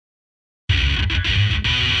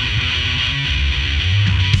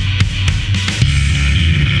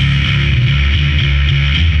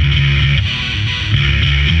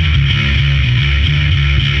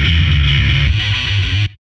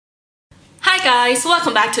Hi guys,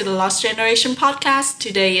 welcome back to the Lost Generation podcast.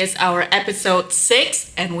 Today is our episode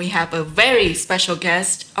 6 and we have a very special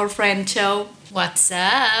guest, our friend Chau. What's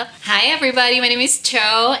up? Hi everybody, my name is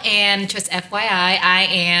Chau, and just FYI, I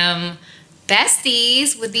am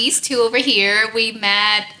besties with these two over here. We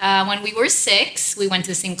met when we were 6. We went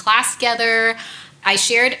to the same class together. I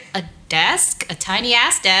shared a desk, a tiny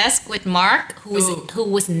ass desk, with Mark, who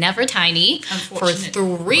was never tiny, for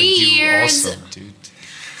 3 years. Also, dude.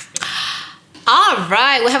 All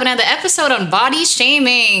right, we have another episode on body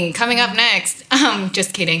shaming coming up next.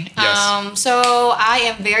 Just kidding. Yes. So I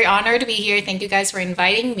am very honored to be here. Thank you guys for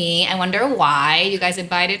inviting me. I wonder why you guys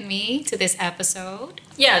invited me to this episode.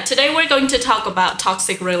 Yeah, today we're going to talk about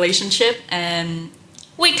toxic relationship and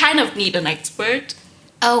we kind of need an expert.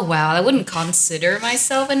 Oh, wow. I wouldn't consider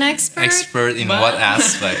myself an expert. Expert in what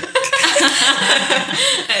aspect?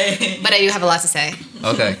 But I do have a lot to say.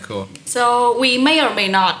 Okay, cool. So we may or may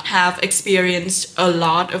not have experienced a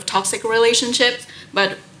lot of toxic relationships,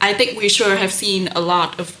 but I think we sure have seen a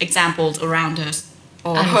lot of examples around us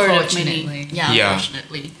or heard of many. Unfortunately. Yeah,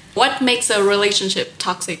 unfortunately. What makes a relationship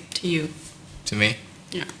toxic to you? To me?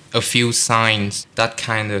 Yeah. A few signs that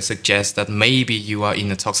kind of suggest that maybe you are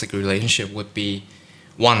in a toxic relationship would be: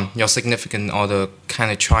 1, your significant other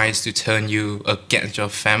kind of tries to turn you against your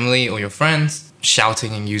family or your friends,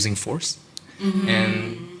 shouting and using force. Mm-hmm.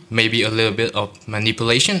 And maybe a little bit of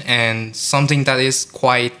manipulation, and something that is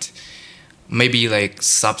quite maybe like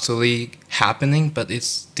subtly happening, but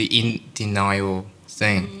it's the in denial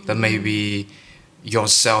thing that maybe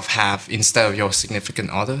yourself have instead of your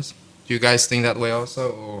significant others. Do you guys think that way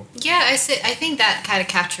also? Or? Yeah, I think that kind of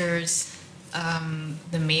captures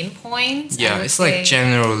the main points. Yeah, it's like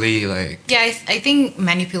generally like... Yeah, I think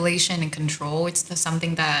manipulation and control, it's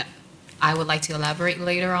something that I would like to elaborate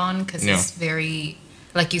later on, because it's very,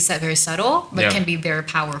 like you said, very subtle, but can be very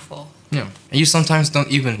powerful. Yeah, and you sometimes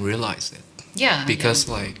don't even realize it. Yeah. Because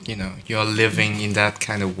like, you know, you're living in that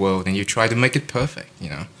kind of world and you try to make it perfect, you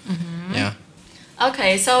know? Mm-hmm. Yeah.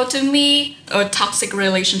 Okay, so to me, a toxic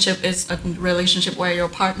relationship is a relationship where your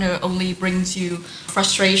partner only brings you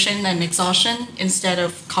frustration and exhaustion instead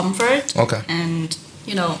of comfort. Okay. And,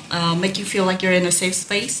 you know, make you feel like you're in a safe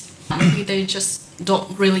space. Maybe they just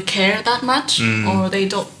don't really care that much, or they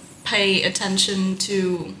don't pay attention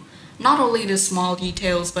to not only the small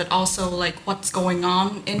details, but also like what's going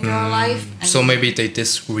on in your life. And so maybe they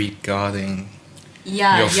disregarding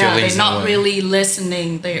your feelings. they're not really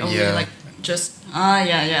listening. They only like just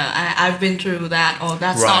I've been through that, or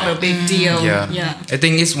that's not a big deal. Yeah. I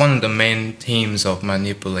think it's one of the main themes of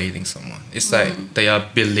manipulating someone. It's like they are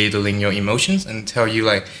belittling your emotions and tell you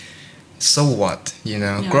like, so what, you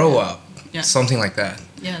know, grow up, something like that.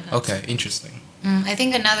 Yeah. Okay, interesting. I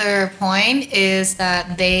think another point is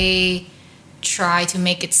that they try to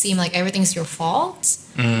make it seem like everything's your fault,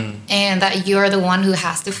 and that you're the one who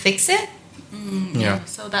has to fix it. Yeah.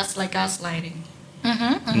 So that's like gaslighting.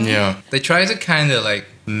 Yeah, they try to kind of like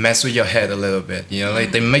mess with your head a little bit, you know,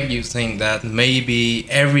 like they make you think that maybe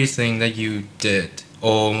everything that you did,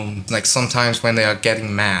 or like sometimes when they are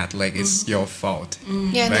getting mad, like it's your fault.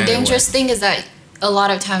 Yeah, and the dangerous thing is that a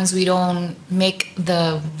lot of times we don't make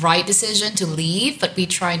the right decision to leave, but we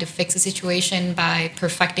try to fix the situation by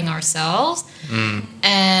perfecting ourselves,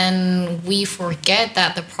 and we forget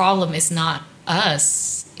that the problem is not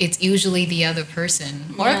us. It's usually the other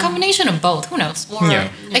person, or a combination of both, who knows, or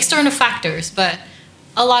external factors, but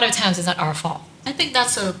a lot of times it's not our fault. I think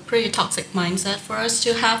that's a pretty toxic mindset for us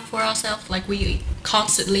to have for ourselves. Like we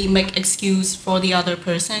constantly make excuse for the other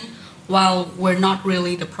person while we're not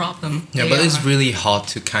really the problem. Yeah, but it's really hard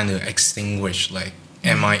to kind of extinguish like,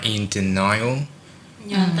 am I in denial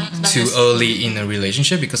too early in a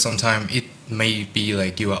relationship? Because sometimes it may be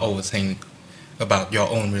like you are overthinking about your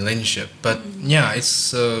own relationship, but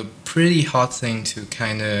it's a pretty hard thing to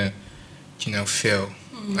kind of, you know, feel,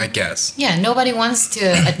 I guess. Yeah, nobody wants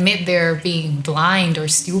to admit they're being blind or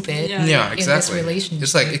stupid exactly. in this relationship.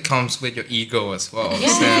 It's like it comes with your ego as well. Yeah.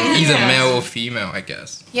 So either male or female, I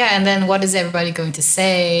guess. Yeah, and then what is everybody going to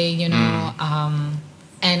say, you know?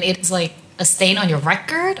 And it's like a stain on your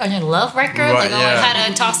record, on your love record. Right, like, I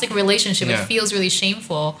had a toxic relationship. It feels really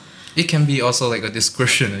shameful. It can be also like a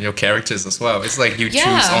description of your characters as well. It's like you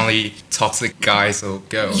choose only toxic guys or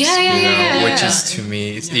girls, which is to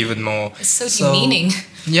me it's even more. It's so demeaning.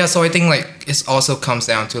 Yeah, so I think like it also comes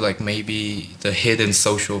down to like maybe the hidden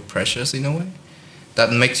social pressures in a way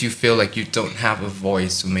that makes you feel like you don't have a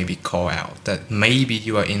voice to maybe call out that maybe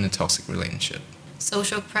you are in a toxic relationship.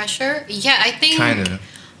 Social pressure? Yeah, I think... Kind of.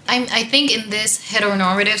 I think in this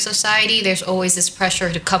heteronormative society, there's always this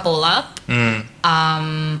pressure to couple up,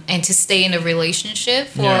 and to stay in a relationship.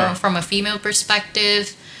 From a female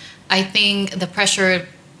perspective, I think the pressure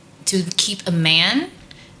to keep a man,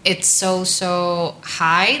 it's so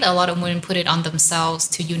high that a lot of women put it on themselves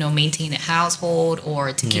to maintain a household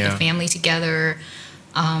or to keep a family together.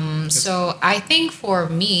 So I think for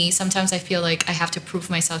me, sometimes I feel like I have to prove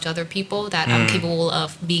myself to other people that I'm capable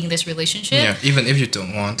of being in this relationship. Yeah, even if you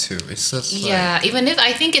don't want to, it's just even if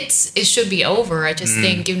I think it should be over. I just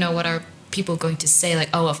think, what are people going to say? Like,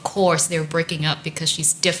 oh, of course they're breaking up because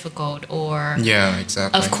she's difficult, or yeah,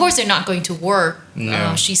 exactly. Of course they're not going to work.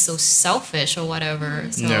 She's so selfish or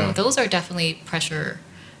whatever. So those are definitely pressure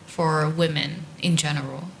for women in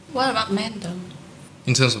general. What about men though?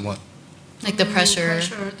 In terms of what? Like the pressure.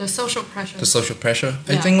 The social pressure. The social pressure?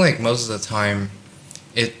 Yeah. I think like most of the time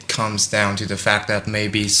it comes down to the fact that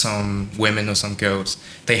maybe some women or some girls,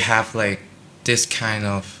 they have like this kind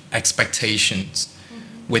of expectations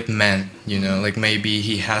with men, like maybe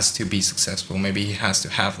he has to be successful, maybe he has to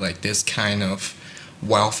have like this kind of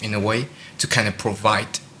wealth in a way to kind of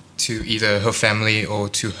provide to either her family or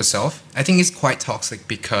to herself. I think it's quite toxic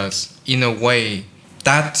because in a way,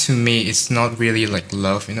 that to me is not really like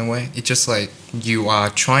love in a way. It's just like you are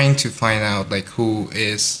trying to find out like who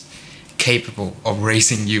is capable of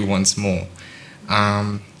raising you once more.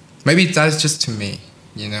 Maybe that's just to me,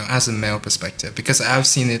 as a male perspective, because I've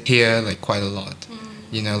seen it here like quite a lot.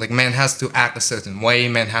 Like man has to act a certain way,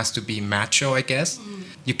 man has to be macho, I guess.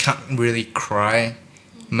 You can't really cry.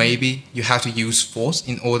 Maybe you have to use force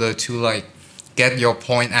in order to like get your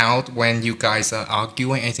point out when you guys are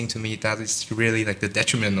arguing. I think to me that is really like the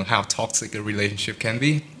detriment of how toxic a relationship can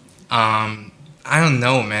be. I don't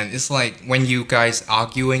know, man. It's like when you guys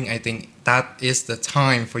arguing, I think that is the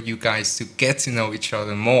time for you guys to get to know each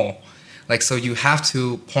other more. Like, so you have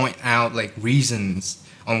to point out like reasons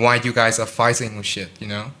on why you guys are fighting with shit,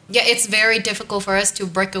 Yeah, it's very difficult for us to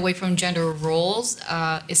break away from gender roles,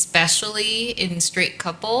 especially in straight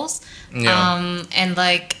couples. And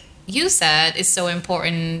like you said, it's so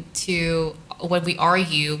important to, when we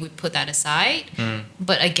argue, we put that aside.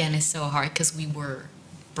 But again, it's so hard because we were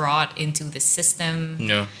brought into the system.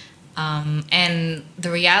 And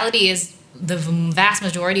the reality is the vast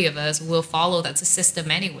majority of us will follow that system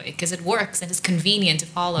anyway because it works and it's convenient to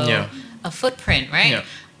follow a footprint, right?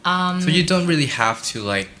 So you don't really have to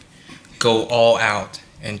like go all out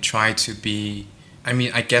and try to be, I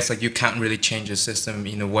mean, I guess like you can't really change the system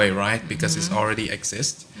in a way, right? Because it's already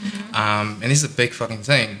exists. And it's a big fucking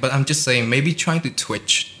thing. But I'm just saying, maybe try to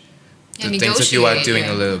twitch the things that you are doing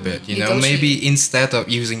a little bit, maybe instead of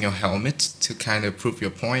using your helmet to kind of prove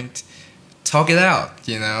your point, talk it out,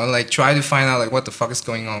 like try to find out like what the fuck is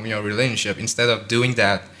going on in your relationship instead of doing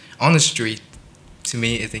that on the street. To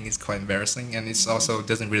me, I think it's quite embarrassing, and it's also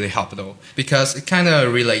doesn't really help at all because it kind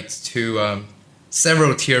of relates to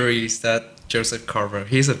several theories that Joseph Carver,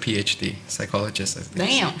 he's a PhD psychologist, I think.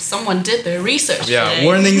 Damn, someone did their research. Yeah, today.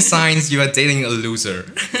 warning signs you are dating a loser.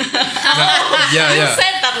 You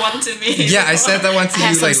said that one to me. Yeah, I said that one to you. I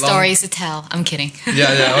have some like stories to tell. I'm kidding.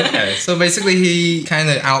 Okay. So basically, he kind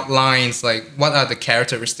of outlines like what are the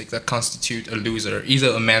characteristics that constitute a loser, either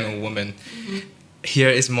a man or woman. Here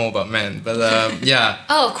is more about men, but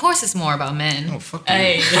Oh, of course it's more about men. Oh, fuck you.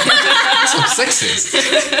 Hey. I'm sexist.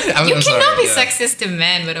 You cannot be sexist to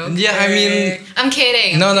men, but okay. Yeah, I mean... I'm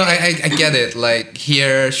kidding. No, I get it. Like,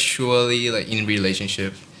 here, surely, like, in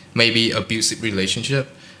relationship, maybe abusive relationship,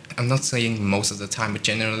 I'm not saying most of the time, but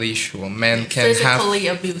generally, sure, men can physically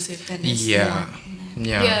have... abusive, then it's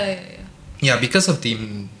Yeah, because of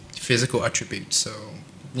the physical attributes, so,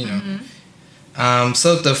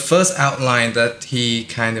 So the first outline that he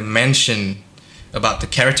kind of mentioned about the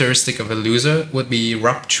characteristic of a loser would be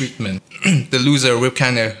rough treatment. The loser will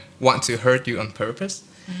kind of want to hurt you on purpose,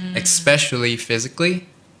 especially physically.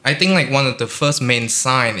 I think like one of the first main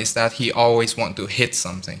sign is that he always want to hit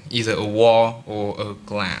something, either a wall or a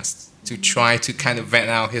glass, to try to kind of vent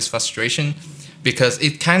out his frustration, because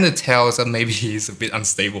it kind of tells that maybe he's a bit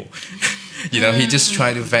unstable. He just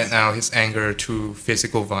tried to vent out his anger through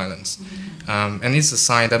physical violence. And it's a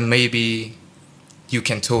sign that maybe you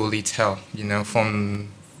can totally tell, from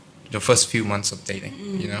the first few months of dating,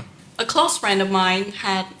 A close friend of mine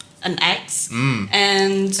had an ex,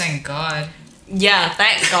 and... Thank God. Yeah,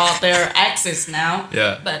 thank God they're exes now.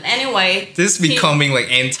 Yeah. But anyway... This is becoming like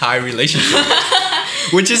anti-relationship.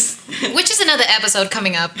 Which is another episode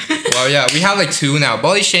coming up. Well, yeah, we have like two now.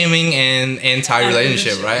 Body shaming and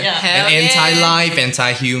anti-relationship, right? Yeah. And anti-life,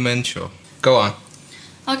 anti-human, sure. Go on.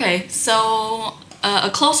 Okay, so a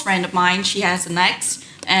close friend of mine, she has an ex,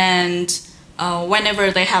 and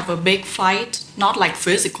whenever they have a big fight, not like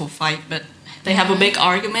physical fight, but they have a big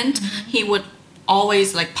argument, he would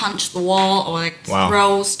always like punch the wall or like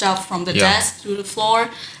throw stuff from the desk to the floor.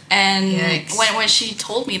 And when she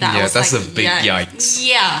told me that, I was that's like, a big yikes.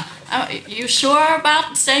 Yeah. You sure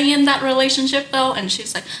about staying in that relationship though? And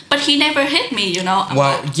she's like, but he never hit me, you know.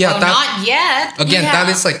 Well, yeah, not yet. Again, that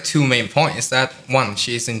is like two main points. Is that one,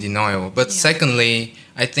 she's in denial, but secondly,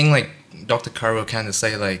 I think like Dr. Caro kind of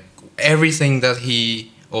say like everything that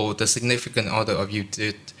he or the significant other of you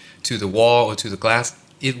did to the wall or to the glass,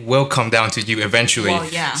 it will come down to you eventually. Well,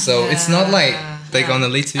 yeah. So it's not like they're gonna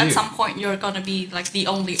lead to you. At some point, you're gonna be like the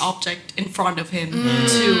only object in front of him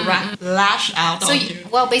to lash out on you.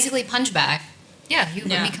 Well, basically punch back. Yeah, you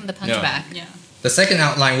become the punch back. Yeah. The second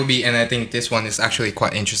outline would be, and I think this one is actually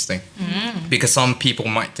quite interesting, because some people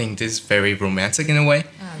might think this is very romantic in a way,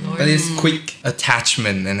 but it's quick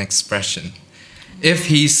attachment and expression. If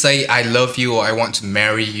he say I love you or I want to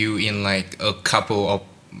marry you in like a couple of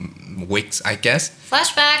weeks, I guess.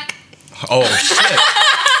 Flashback. Oh shit!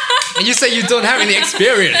 And you say you don't have any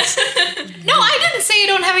experience. No, I didn't say you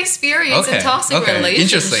don't have experience in toxic relationship.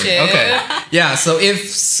 Interesting. Okay. Yeah. So if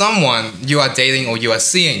someone you are dating or you are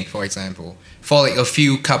seeing, for example, for like a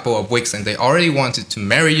few couple of weeks and they already wanted to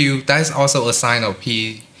marry you, that is also a sign of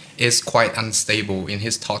he is quite unstable in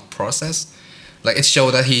his thought process. Like it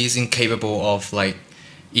shows that he is incapable of like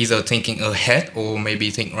either thinking ahead or maybe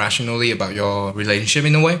think rationally about your relationship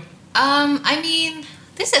in a way. I mean,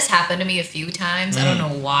 this has happened to me a few times. I don't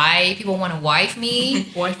know why people want to wife me.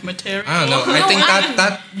 Wife material. I don't know. I think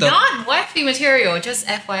not wifey material, just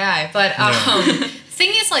FYI. But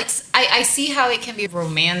thing is, like, I see how it can be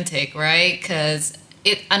romantic, right? Because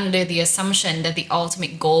it under the assumption that the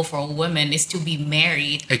ultimate goal for a woman is to be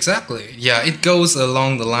married. Exactly. Yeah, it goes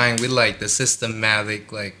along the line with like the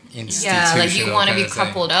systematic like institutional. Yeah, like you want to be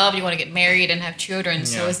coupled up, you want to get married and have children.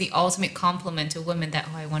 So it's the ultimate compliment to women that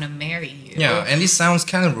I want to marry you. Yeah, and it sounds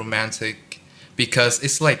kind of romantic because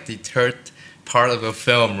it's like the third part of a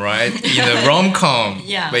film, right? In a rom-com,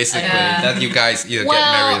 basically, that you guys either get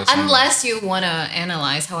married or something. Unless you want to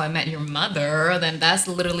analyze How I Met Your Mother, then that's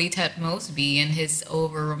literally Ted Mosby and his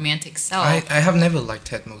over-romantic self. I have never liked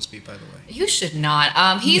Ted Mosby, by the way. You should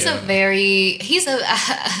not. He's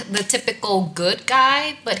the typical good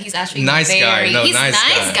guy, but he's actually nice guy. No, he's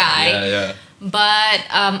nice guy. Yeah. But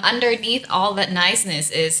underneath all that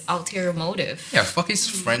niceness is ulterior motive. Yeah, fuck his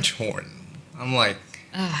French horn. I'm like,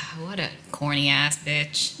 what a corny ass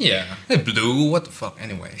bitch. Yeah. Hey, Blue, what the fuck?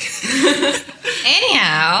 Anyway.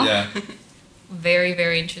 Anyhow. Yeah. Very,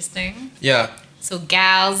 very interesting. Yeah. So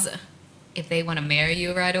gals, if they want to marry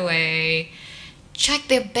you right away, check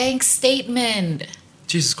their bank statement.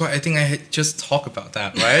 Jesus Christ, I think I just talked about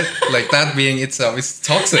that, right? Like that being itself is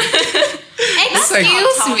toxic.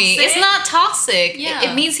 Excuse me. It's not toxic.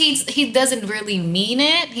 Yeah. It means he doesn't really mean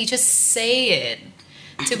it. He just say it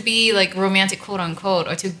to be like romantic, quote unquote,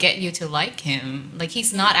 or to get you to like him. Like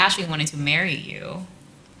he's not actually wanting to marry you.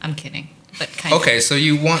 I'm kidding, but kind of. Okay, so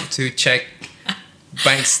you want to check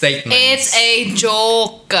bank statements. It's a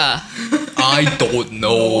joke. I don't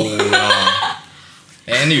know.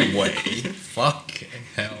 Anyway, fucking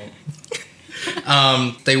hell.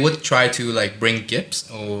 They would try to like bring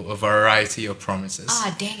gifts or a variety of promises.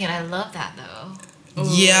 Dang it, I love that though.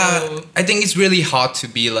 Yeah, I think it's really hard to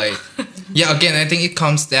be like. Yeah, again, I think it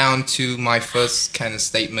comes down to my first kind of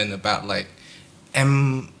statement about like,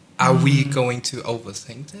 are we going to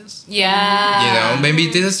overthink this? Yeah. You know, maybe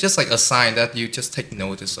this is just like a sign that you just take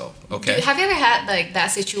notice of. Okay. Have you ever had like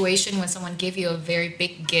that situation when someone gave you a very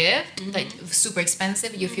big gift, like super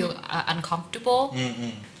expensive, you feel uncomfortable?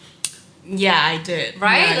 Yeah, I did.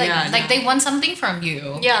 Right? Like they want something from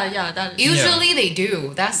you. Yeah. Usually they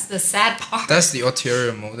do. That's the sad part. That's the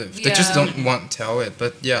ulterior motive. They just don't want to tell it,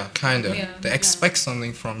 but yeah, kind of. They expect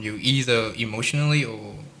something from you, either emotionally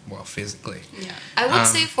or physically. Yeah. I would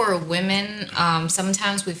say for women,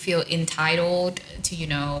 sometimes we feel entitled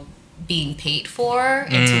to, being paid for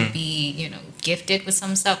and to be, gifted with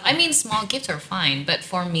some stuff. I mean, small gifts are fine, but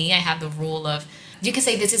for me, I have the rule of, you can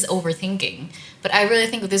say this is overthinking, but I really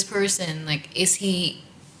think of this person, like,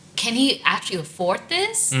 can he actually afford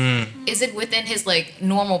this? Is it within his like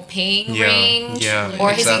normal paying range? Yeah,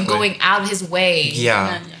 or is he going out of his way?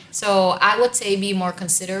 Yeah. So I would say be more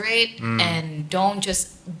considerate and don't just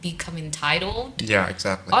become entitled. Yeah,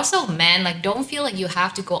 exactly. Also, men, like, don't feel like you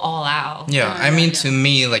have to go all out. Yeah, I mean, to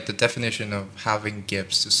me, like, the definition of having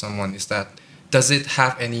gifts to someone is that, does it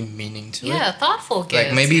have any meaning to it? Yeah, thoughtful gifts.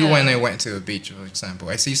 Like, maybe when I went to a beach, for example,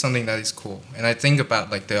 I see something that is cool, and I think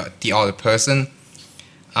about, like, the other person,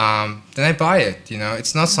 then I buy it,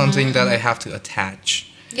 It's not something that I have to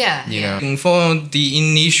attach. Yeah. You yeah. know, and for the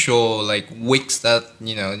initial like weeks that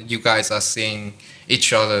you guys are seeing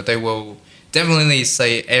each other, they will definitely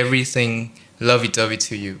say everything lovey-dovey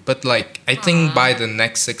to you. But like I think by the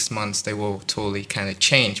next 6 months, they will totally kind of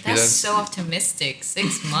change. That's so optimistic.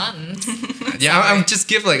 6 months. Yeah, I'm just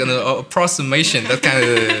give like an approximation that kind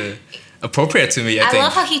of appropriate to me. I think.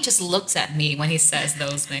 love how he just looks at me when he says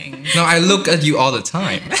those things. No, I look at you all the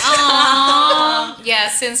time. Aww. Yeah,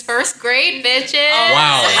 since first grade, bitches.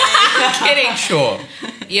 Wow. Kidding. Sure.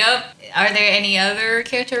 Yep. Are there any other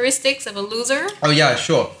characteristics of a loser? Oh yeah,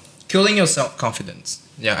 sure. Killing your self-confidence.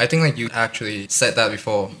 Yeah, I think like you actually said that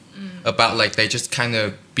before about like they just kind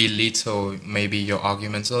of belittle maybe your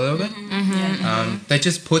arguments a little bit. They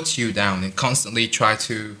just put you down and constantly try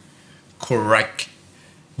to correct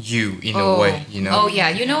you in a way, Oh yeah,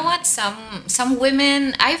 you know what? Some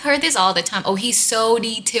women, I've heard this all the time. Oh, he's so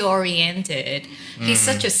detail oriented. He's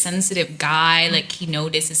such a sensitive guy. Like he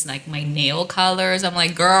notices like my nail colors. I'm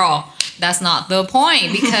like, girl, that's not the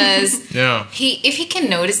point because Yeah. if he can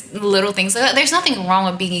notice little things like that, there's nothing wrong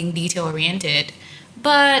with being detail oriented.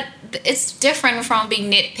 But it's different from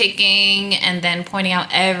being nitpicking and then pointing out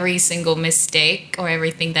every single mistake or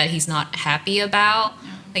everything that he's not happy about.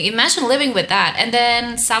 Like imagine living with that, and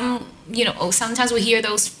then sometimes we hear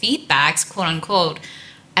those feedbacks, quote unquote,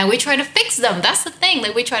 and we try to fix them. That's the thing.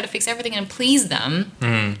 Like we try to fix everything and please them.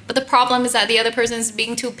 But the problem is that the other person is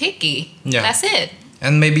being too picky. Yeah. That's it.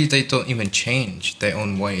 And maybe they don't even change their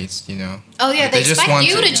own ways, Oh yeah, Like, they just expect want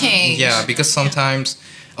you to change. Yeah, because sometimes,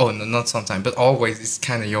 oh no, not sometimes, but always it's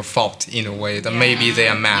kind of your fault in a way that maybe they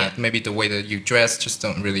are mad. Yeah. Maybe the way that you dress just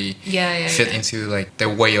don't really fit Yeah. into like their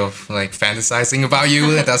way of like fantasizing about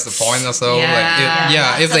you. That's the point also. Yeah.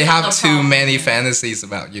 Like if they That's have the too problem. many fantasies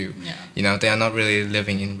about you, Yeah. they are not really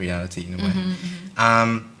living in reality in a way.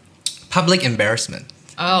 Public embarrassment.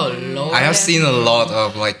 Oh Lord. I have seen a lot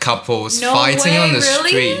of like couples No fighting way, on the really?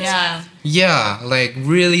 street. Yeah. Yeah, like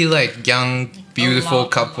really like young, beautiful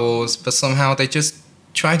lot. couples, but somehow they just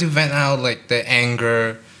try to vent out like their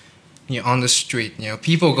anger, on the street.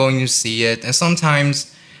 People going to see it, and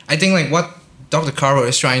sometimes I think like what Dr. Caro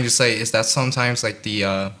is trying to say is that sometimes like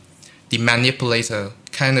the manipulator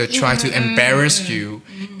kind of try to embarrass you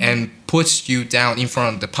and puts you down in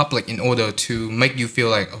front of the public in order to make you feel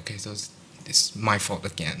like okay, so it's my fault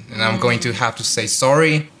again, and I'm going to have to say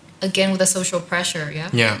sorry. Again with the social pressure, yeah?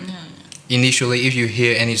 Yeah. Initially, if you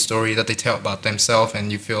hear any story that they tell about themselves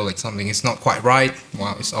and you feel like something is not quite right,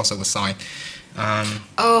 well, it's also a sign.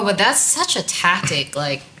 Oh, but that's such a tactic,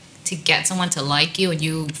 like to get someone to like you and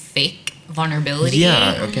you fake vulnerability.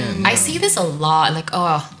 Yeah, again. I see this a lot. Like,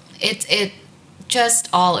 it just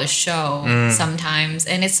all a show sometimes,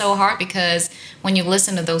 and it's so hard because when you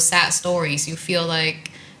listen to those sad stories, you feel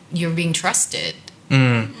like you're being trusted.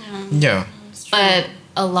 Yeah. But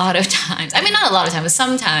a lot of times, I mean, not a lot of times, but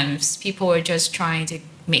sometimes people are just trying to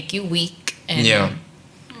make you weak and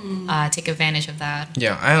take advantage of that.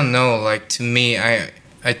 Yeah, I don't know. Like, to me,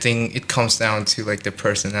 I think it comes down to, like, the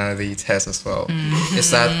personality test as well.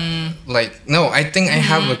 Is that, like, no, I think I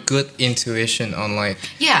have a good intuition on, like...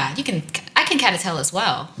 Yeah, I can kind of tell as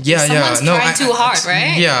well. Yeah, Someone's trying too hard,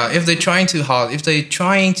 right? Yeah, if they're trying too hard, if they're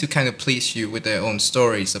trying to kind of please you with their own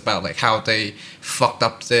stories about like how they fucked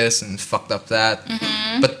up this and fucked up that,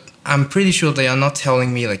 but I'm pretty sure they are not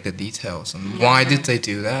telling me like the details and why did they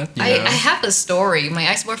do that. I have a story. My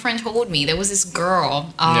ex-boyfriend told me there was this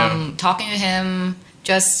girl talking to him,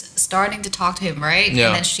 just starting to talk to him, right? Yeah.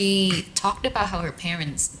 And then she talked about how her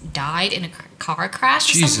parents died in a car crash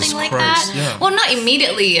or Jesus something like Christ, that. yeah. Well, not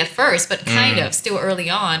immediately at first, but kind of still early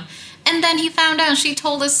on. And then he found out she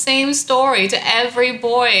told the same story to every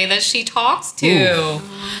boy that she talks to. Ooh.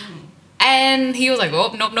 And he was like,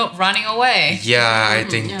 oh, nope, running away. Yeah, I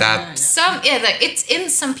think that... Like it's in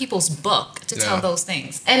some people's book to tell Yeah. those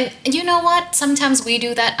things. And you know what? Sometimes we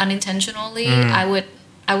do that unintentionally. I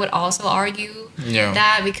would also argue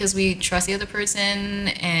that because we trust the other person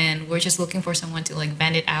and we're just looking for someone to like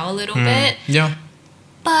vent it out a little bit. Yeah.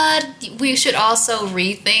 But we should also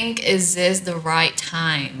rethink, is this the right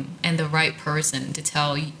time and the right person to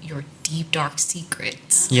tell your deep, dark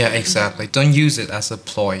secrets? Yeah, exactly. Don't use it as a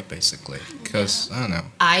ploy, basically. Because, I don't know.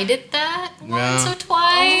 I did that once Yeah. or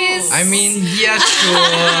twice. I mean, yeah,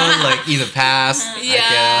 sure. Like, in the past, I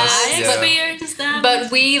guess. I experienced that.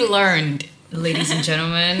 But we learned, ladies and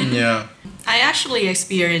gentlemen. Yeah. I actually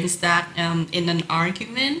experienced that in an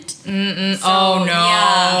argument. So, Oh,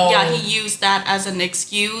 no. Yeah, he used that as an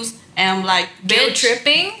excuse. And I'm like, Guilt bitch,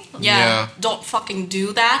 tripping? Yeah, Yeah. don't fucking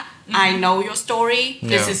do that. I know your story.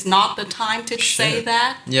 This Yeah. is not the time to say Shit.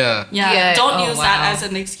 that. Yeah. Yeah, don't Oh, use wow. that as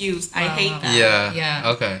an excuse. I hate that. Yeah. Yeah.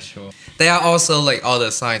 Okay, sure. There are also like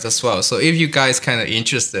other signs as well. So if you guys kind of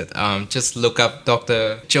interested, just look up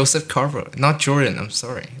Dr. Joseph Carver. Not Jordan, I'm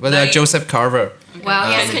sorry. But Like- Joseph Carver. Wow,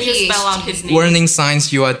 he has a Can you spell out PhD. his name? Warning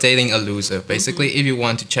signs you are dating a loser. Basically, if you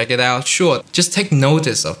want to check it out, sure, just take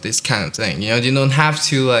notice of this kind of thing. You know, you don't have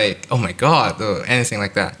to like, oh my god, or anything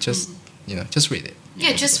like that. Just, just read it.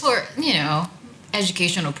 Yeah, just for,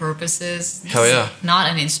 educational purposes. Hell yeah. Not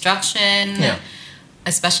an instruction. Yeah.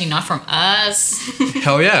 Especially not from us.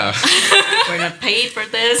 Hell yeah. We're not paid for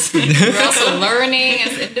this. We're also learning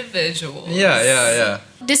as individuals. Yeah.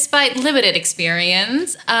 Despite limited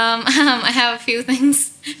experience, I have a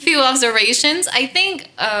few observations. I think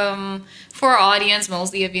for our audience,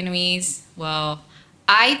 mostly of Vietnamese,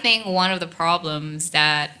 I think one of the problems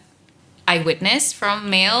that I witnessed from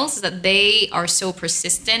males is that they are so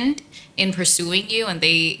persistent in pursuing you, and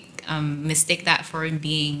they mistake that for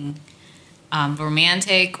being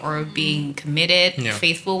romantic or being committed, Yeah.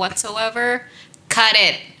 faithful whatsoever. Cut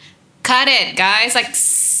it, guys. Like,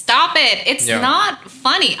 stop it. It's Yeah. not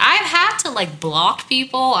funny. I've had to like block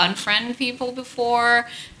people, unfriend people before,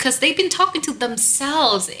 because they've been talking to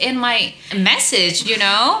themselves in my message,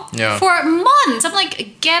 Yeah. for months. I'm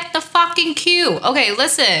like, get the fucking cue. Okay,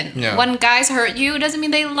 listen. Yeah. When guys hurt you, doesn't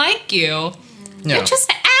mean they like you. Yeah. They're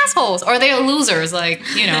just assholes, or they're losers, like,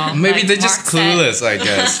 Maybe like they're just Mark said. clueless, I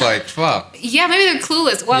guess. Like, fuck. Yeah, maybe they're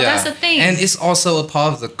clueless. Well, that's the thing. And it's also a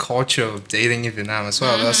part of the culture of dating in Vietnam as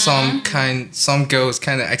well. There's some girls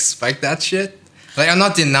kind of expect that shit. Like, I'm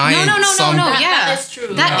not denying no, some... yeah, that is true.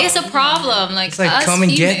 That Yeah. is a problem. Like, It's like, us come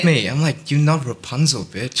and get females- me. I'm like, you're not Rapunzel,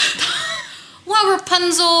 bitch. Well,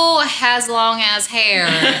 Rapunzel has long ass hair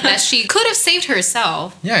that she could have saved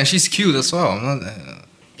herself. Yeah, and she's cute as well. I'm not...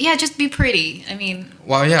 Yeah, just be pretty. I mean,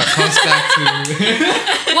 well, yeah, comes back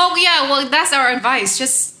to... well, that's our advice.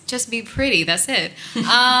 Just be pretty. That's it.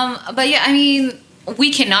 But yeah, I mean,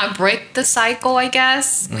 we cannot break the cycle, I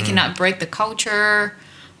guess. We cannot break the culture,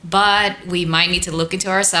 but we might need to look into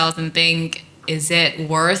ourselves and think, is it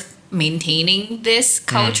worth maintaining this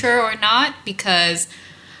culture or not? Because,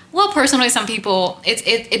 well, personally, some people,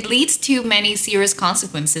 it leads to many serious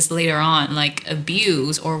consequences later on, like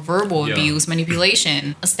abuse or verbal Yeah. abuse,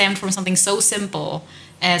 manipulation, stemmed from something so simple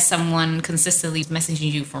as someone consistently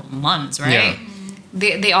messaging you for months, right?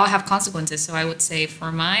 Yeah. They all have consequences. So I would say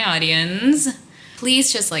for my audience,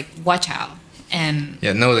 please just like watch out and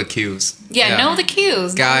Yeah, know the cues. know the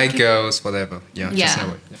cues. Guy, know the cues. girls, whatever. Yeah, Yeah. just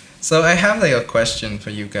know it. So I have like a question for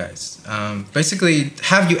you guys. Basically,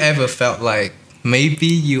 have you ever felt like maybe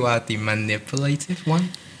you are the manipulative one?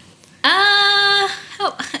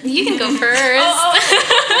 You can go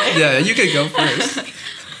first. Yeah, you can go first.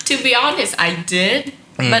 To be honest, I did,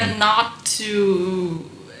 but not to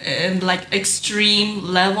like extreme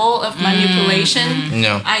level of manipulation.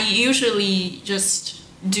 No. I usually just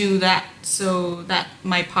do that so that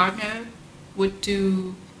my partner would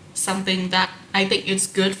do something that I think is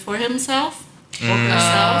good for himself or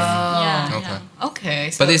herself. Yeah, Okay. Okay.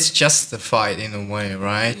 So, But it's justified in a way,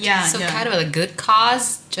 right? yeah. so yeah. kind of a good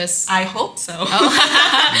cause. Just I hope so.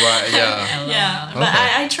 Right, yeah. Yeah, but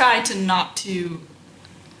Okay. I try to not to.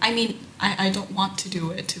 I mean, I don't want to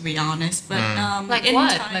do it, to be honest. But like in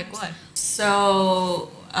what? times- Like what?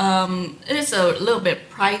 So it is a little bit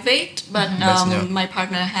private, but Yeah. my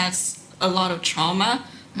partner has a lot of trauma,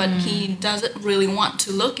 but he doesn't really want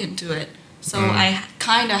to look into it. So I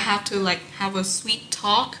kind of have to like have a sweet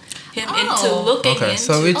talk him into Oh. looking Okay, into.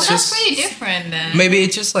 so Oh, it's that's just pretty different then. maybe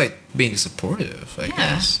it's just like being supportive, I Yeah.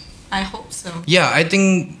 guess. I hope so. Yeah, I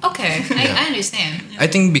think Okay, I understand. I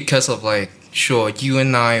think because of like sure you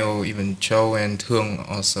and I or even Chau and Thương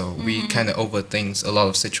also we kind of overthink a lot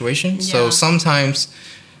of situations. So Yeah. sometimes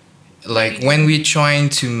like when we're trying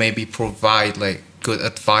to maybe provide like good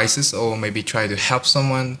advices or maybe try to help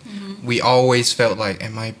someone, we always felt like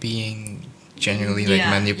am I being genuinely like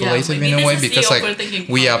Yeah, manipulative yeah, in a maybe way this is the because like overthinking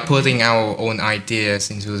we are part. putting our own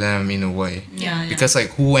ideas into them in a way. Yeah, yeah. Because like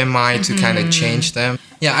who am I to kind of change them?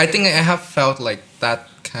 Yeah, I think I have felt like that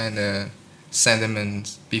kind of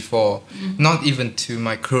sentiment before, not even to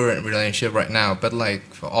my current relationship right now, but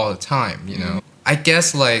like for all the time, you know. I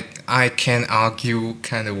guess like I can argue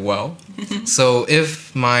kind of well. So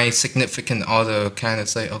if my significant other kind of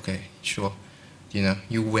say, okay, sure, you know,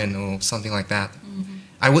 you win or something like that,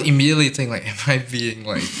 I would immediately think like, am I being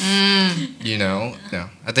like, you know, no.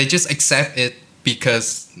 They just accept it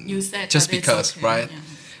because You said just that it's because, okay, right? yeah.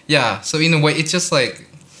 Yeah. So in a way, it's just like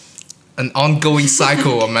an ongoing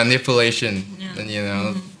cycle of manipulation. Yeah. And you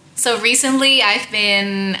know, So recently, I've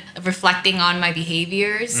been reflecting on my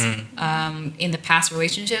behaviors in the past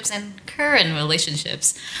relationships and current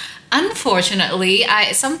relationships. Unfortunately,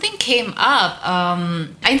 something came up.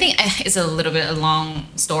 I think it's a little bit a long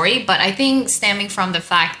story, but I think stemming from the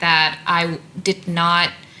fact that I did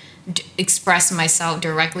not express myself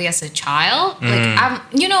directly as a child. Like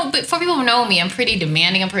but for people who know me, I'm pretty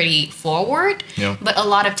demanding, I'm pretty forward. Yeah. But a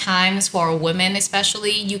lot of times for women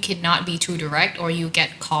especially, you cannot be too direct or you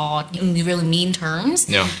get caught in really mean terms.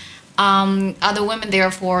 Yeah. Other women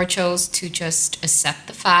therefore chose to just accept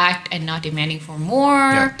the fact and not demanding for more.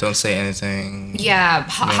 Yeah. Don't say anything. Yeah.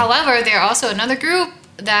 However, there are also another group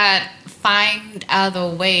that find other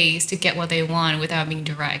ways to get what they want without being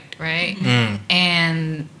direct, right?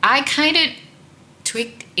 And I kind of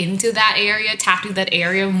tweaked into that area, tapped into that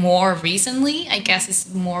area more recently. I guess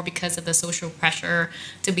it's more because of the social pressure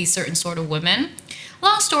to be certain sort of women.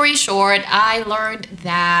 Long story short, I learned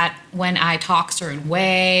that when I talk certain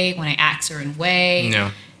way, when I act certain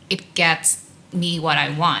way, it gets me what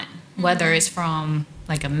I want, whether it's from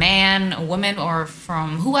like a man, a woman, or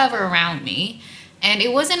from whoever around me. And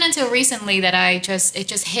it wasn't until recently that it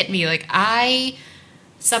just hit me. Like, I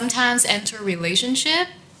sometimes enter a relationship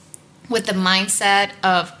with the mindset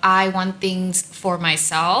of I want things for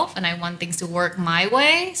myself and I want things to work my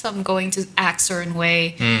way. So I'm going to act a certain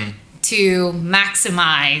way to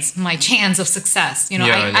maximize my chance of success.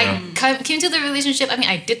 I came to the relationship. I mean,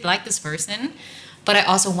 I did like this person, but I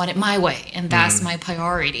also want it my way. And that's my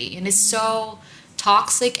priority. And it's so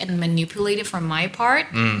toxic and manipulative from my part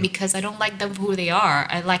because I don't like them for who they are.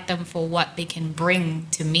 I like them for what they can bring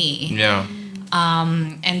to me. Yeah.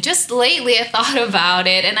 And just lately I thought about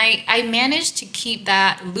it and I managed to keep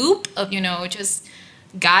that loop of, just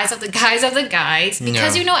guys of the guys.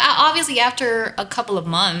 Because, obviously after a couple of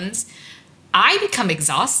months, I become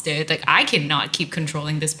exhausted. Like, I cannot keep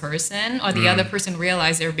controlling this person, or the other person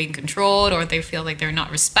realize they're being controlled, or they feel like they're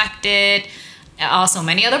not respected. Also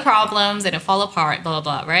many other problems and it fall apart, blah,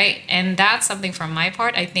 blah, blah, right? And that's something from my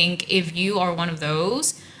part. I think if you are one of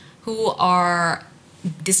those who are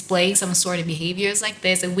displaying some sort of behaviors like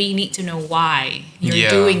this, and we need to know why you're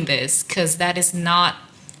doing this, because that is not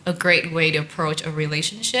a great way to approach a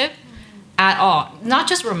relationship at all. Not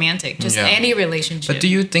just romantic, just any relationship. But do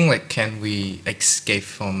you think, can we escape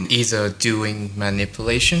from either doing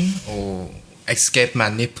manipulation or escape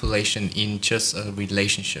manipulation in just a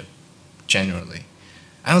relationship? Generally,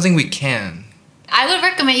 I don't think we can. I would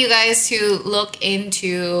recommend you guys to look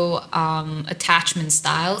into attachment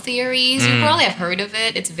style theories. You probably have heard of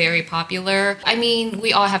it. It's very popular. I mean,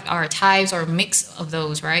 we all have our types or a mix of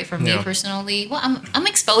those, right? For me personally, well, I'm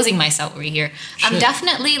exposing myself over here. I'm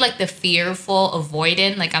definitely like the fearful,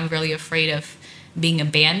 avoidant. Like, I'm really afraid of being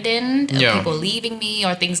abandoned, of people leaving me,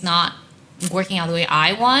 or things not working out the way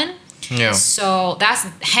I want. Yeah. So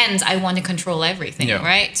hence I want to control everything,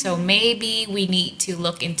 right? So maybe we need to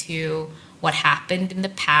look into what happened in the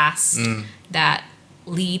past that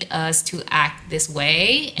lead us to act this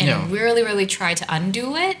way and really, really try to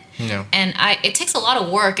undo it. Yeah. And it takes a lot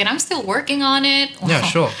of work and I'm still working on it. Well,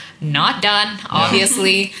 sure. Not done,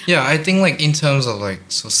 obviously. I think in terms of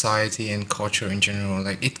society and culture in general,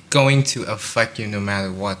 it's going to affect you no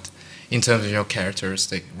matter what in terms of your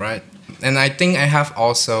characteristic, right? And I think I have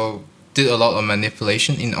also did a lot of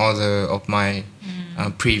manipulation in all of my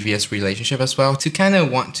previous relationship as well, to kind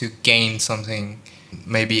of want to gain something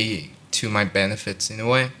maybe to my benefits in a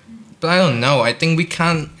way. But I don't know. I think we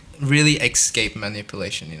can't really escape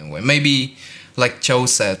manipulation in a way. Maybe, like Chau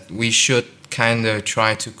said, we should kind of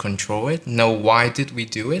try to control it, know why did we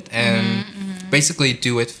do it, and basically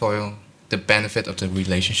do it for the benefit of the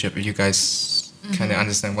relationship. You guys kind of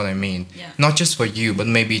understand what I mean? Yeah. Not just for you, but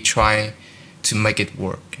maybe try to make it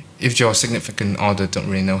work. If your significant other don't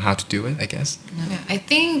really know how to do it, I guess. Yeah. I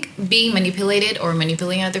think being manipulated or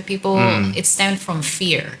manipulating other people, it stems from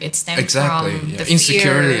fear. It stems from the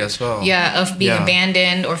insecurity fear, as well. Yeah, of being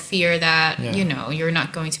abandoned, or fear that, you're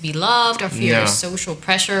not going to be loved, or fear of social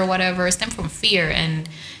pressure or whatever. It stems from fear. And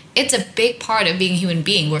it's a big part of being a human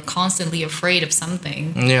being. We're constantly afraid of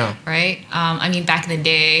something. Yeah. Right? I mean, back in the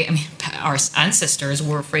day, our ancestors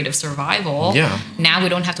were afraid of survival. Yeah. Now we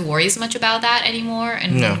don't have to worry as much about that anymore.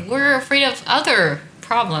 And we're afraid of other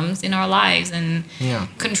problems in our lives. And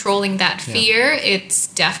controlling that fear, it's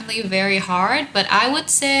definitely very hard. But I would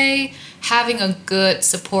say having a good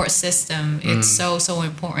support system, it's so, so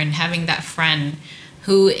important. Having that friend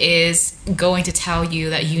who is going to tell you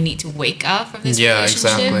that you need to wake up from this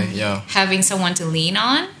relationship. Exactly. Yeah. Having someone to lean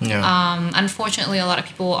on. Yeah. Unfortunately, a lot of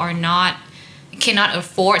people cannot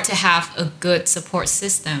afford to have a good support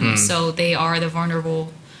system. So they are the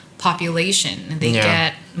vulnerable population, and they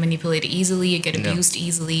get manipulated easily, you get abused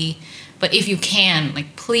easily. But if you can,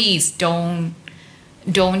 like, please don't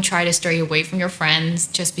try to stray away from your friends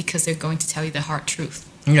just because they're going to tell you the hard truth.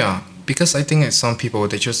 Yeah, because I think that some people,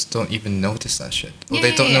 they just don't even notice that shit. Or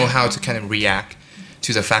they don't know how to kind of react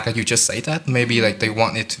to the fact that you just say that. Maybe like they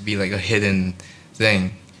want it to be like a hidden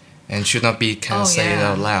thing and should not be kind of say it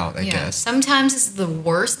out loud, I guess. Sometimes it's the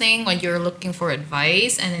worst thing when you're looking for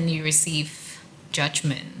advice and then you receive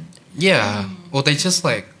judgment. Yeah, or they just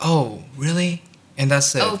like, oh, really? And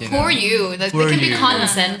that's it. Oh, poor you. Like, they can be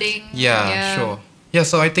condescending. Yeah, sure. Yeah,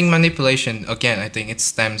 so I think manipulation, again, I think it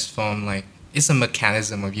stems from like, it's a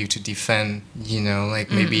mechanism of you to defend, you know,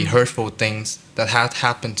 like maybe hurtful things that had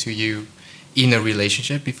happened to you in a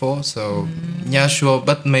relationship before. So yeah, sure,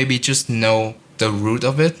 but maybe just know the root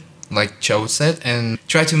of it, like Chau said, and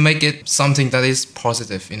try to make it something that is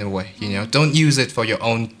positive in a way, you know. Don't use it for your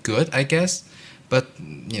own good, I guess, but,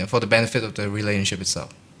 you know, for the benefit of the relationship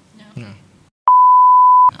itself.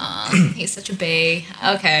 He's such a bae.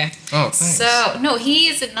 Okay. Oh, thanks. So, no, he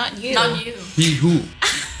is not you. Not you. He who?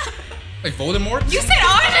 Like Voldemort? You said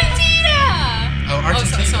Argentina! Oh,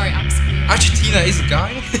 Argentina. Oh, sorry, I'm scared. Argentina is a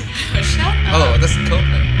guy? Shut up. Oh, that's a code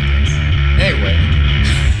name.